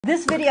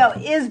This video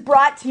is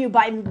brought to you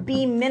by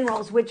Beam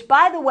Minerals, which,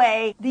 by the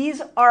way, these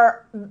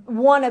are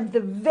one of the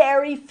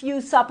very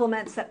few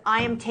supplements that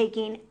I am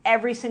taking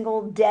every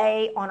single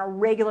day on a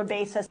regular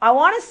basis. I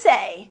want to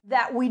say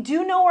that we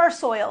do know our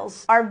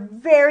soils are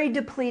very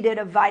depleted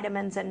of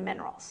vitamins and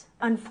minerals.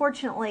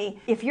 Unfortunately,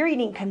 if you're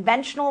eating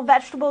conventional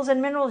vegetables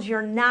and minerals,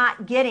 you're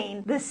not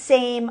getting the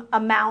same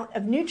amount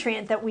of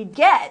nutrient that we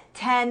get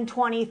 10,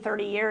 20,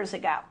 30 years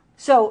ago.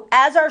 So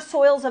as our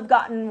soils have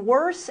gotten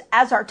worse,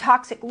 as our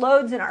toxic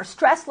loads and our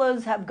stress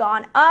loads have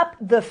gone up,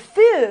 the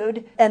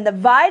food and the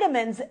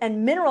vitamins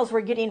and minerals we're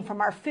getting from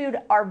our food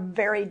are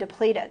very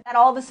depleted. And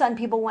all of a sudden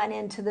people went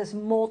into this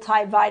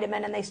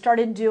multivitamin and they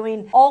started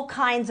doing all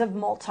kinds of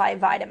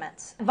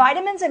multivitamins.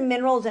 Vitamins and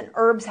minerals and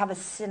herbs have a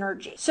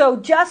synergy. So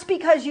just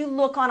because you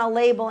look on a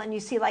label and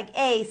you see like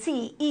A,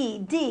 C, E,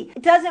 D,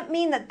 it doesn't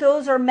mean that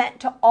those are meant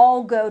to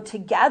all go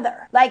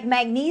together. Like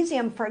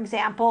magnesium, for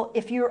example,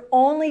 if you're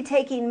only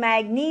taking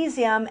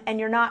magnesium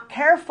and you're not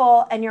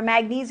careful and your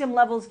magnesium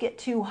levels get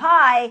too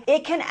high,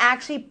 it can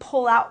actually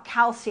pull out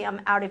calcium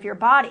out of your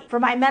body. For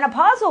my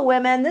menopausal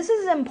women, this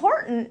is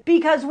important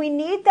because we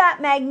need that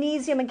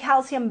magnesium and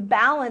calcium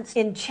balance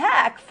in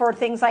check for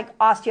things like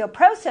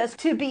osteoporosis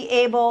to be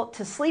able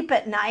to sleep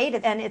at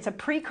night, and it's a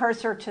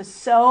precursor to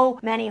so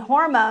many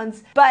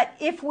hormones. But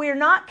if we're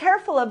not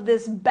careful of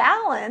this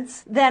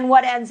balance, then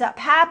what ends up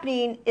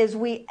happening is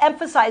we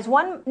emphasize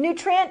one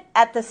nutrient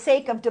at the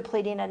sake of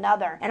depleting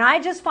another. And I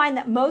just find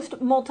that most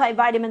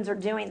multivitamins are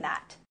doing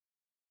that.